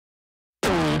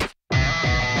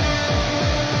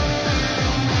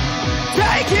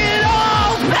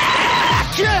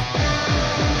Yeah.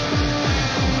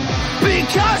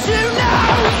 Because you know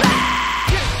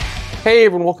that. Hey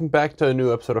everyone, welcome back to a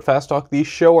new episode of Fast Talk, the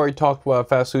show where I talk about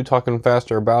fast food, talking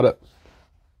faster about it.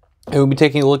 And we'll be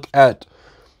taking a look at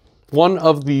one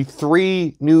of the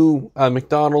 3 new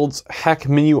McDonald's hack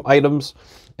menu items,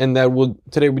 and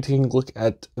today we'll be taking a look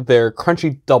at their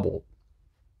Crunchy Double.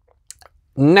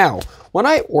 Now, when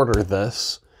I ordered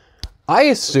this, I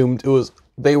assumed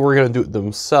they were going to do it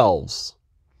themselves,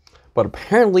 but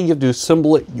apparently you have to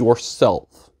assemble it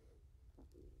yourself.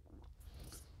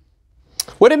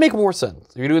 Would it make more sense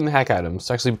if you're doing the hack items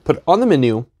to actually put it on the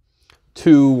menu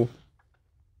to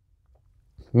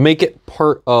make it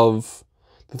part of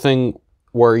the thing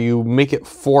where you make it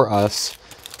for us?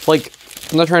 Like,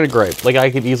 I'm not trying to gripe. Like,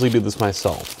 I could easily do this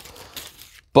myself.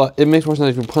 But it makes more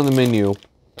sense if you put on the menu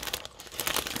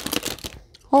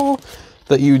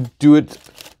that you do it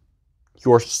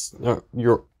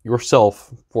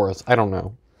yourself for us. I don't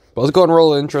know. But let's go and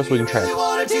roll the intro so we can try it.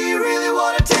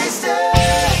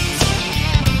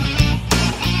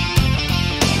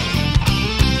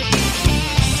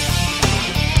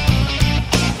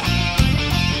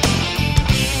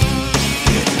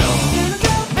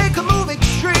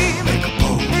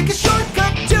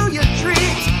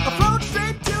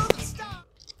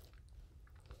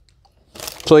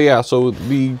 So yeah, so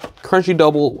the Crunchy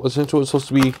Double, essentially, it's supposed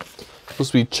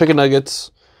to be chicken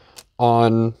nuggets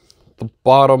on the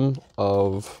bottom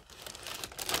of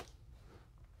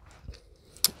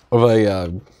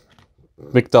a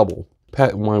McDouble.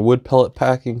 My wood pellet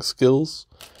packing skills.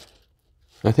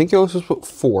 I think I was supposed to put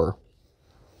 4.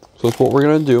 So that's what we're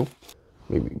gonna do.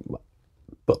 Maybe,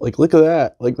 but like, look at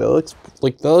that. Like that looks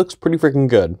pretty freaking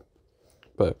good.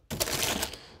 But.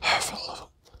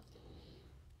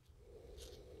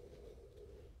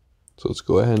 So let's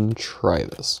go ahead and try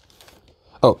this.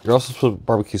 Oh, you're also supposed to put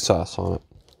barbecue sauce on it.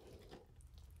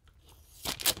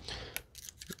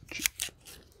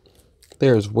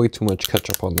 There's way too much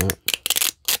ketchup on that.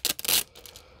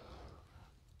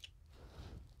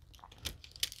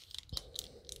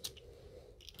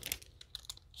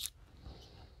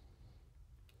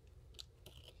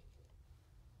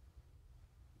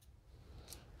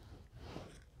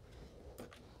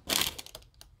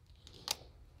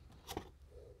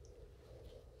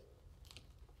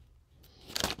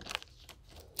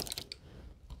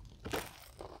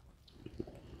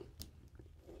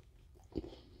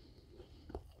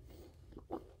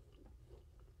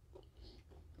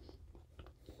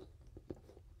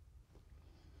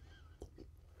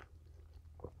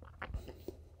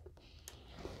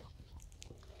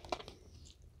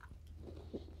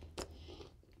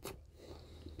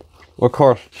 Of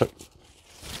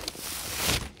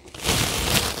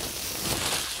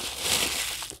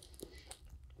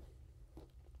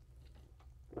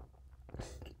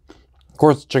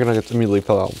course, chicken nuggets immediately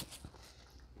fell out.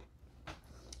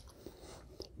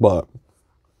 But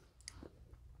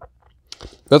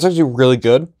that's actually really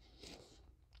good.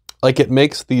 Like, it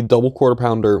makes the double quarter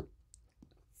pounder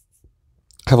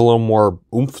have a little more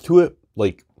oomph to it.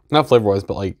 Like, not flavor-wise,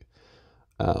 but like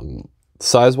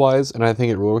size-wise, and I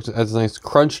think it really works. It adds a nice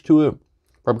crunch to it.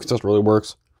 Barbecue sauce really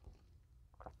works.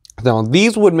 Now,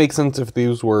 these would make sense if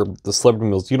these were the celebrity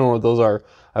meals. You know what those are?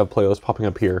 I have a playlist popping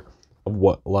up here of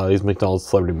what a lot of these McDonald's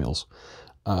celebrity meals.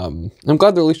 I'm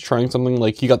glad they're at least trying something.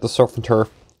 Like, you got the surf and turf,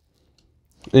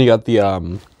 and you got the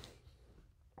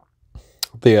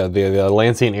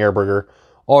Lansing Air Burger.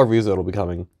 All reviews that'll be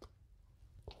coming.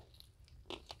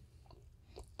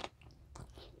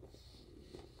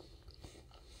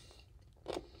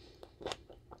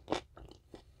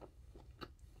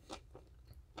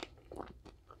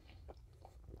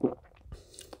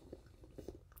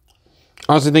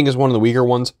 Honestly, think is one of the weaker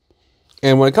ones.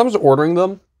 And when it comes to ordering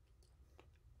them,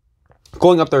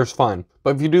 going up there is fine.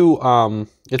 But if you do,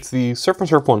 it's the Surf and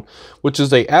Surf one, which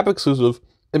is a app exclusive.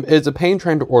 It's a pain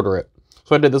trying to order it.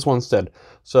 So I did this one instead.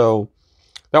 So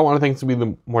that one I think to be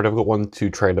the more difficult one to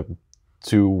try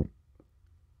to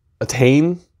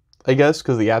attain, I guess,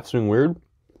 because the app's doing weird.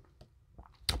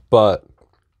 But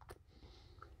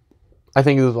I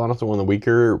think it is honestly one of the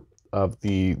weaker of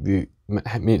the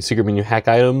secret menu hack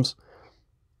items.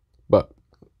 But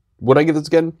would I get this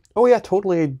again? Oh yeah,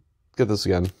 totally I'd get this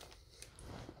again.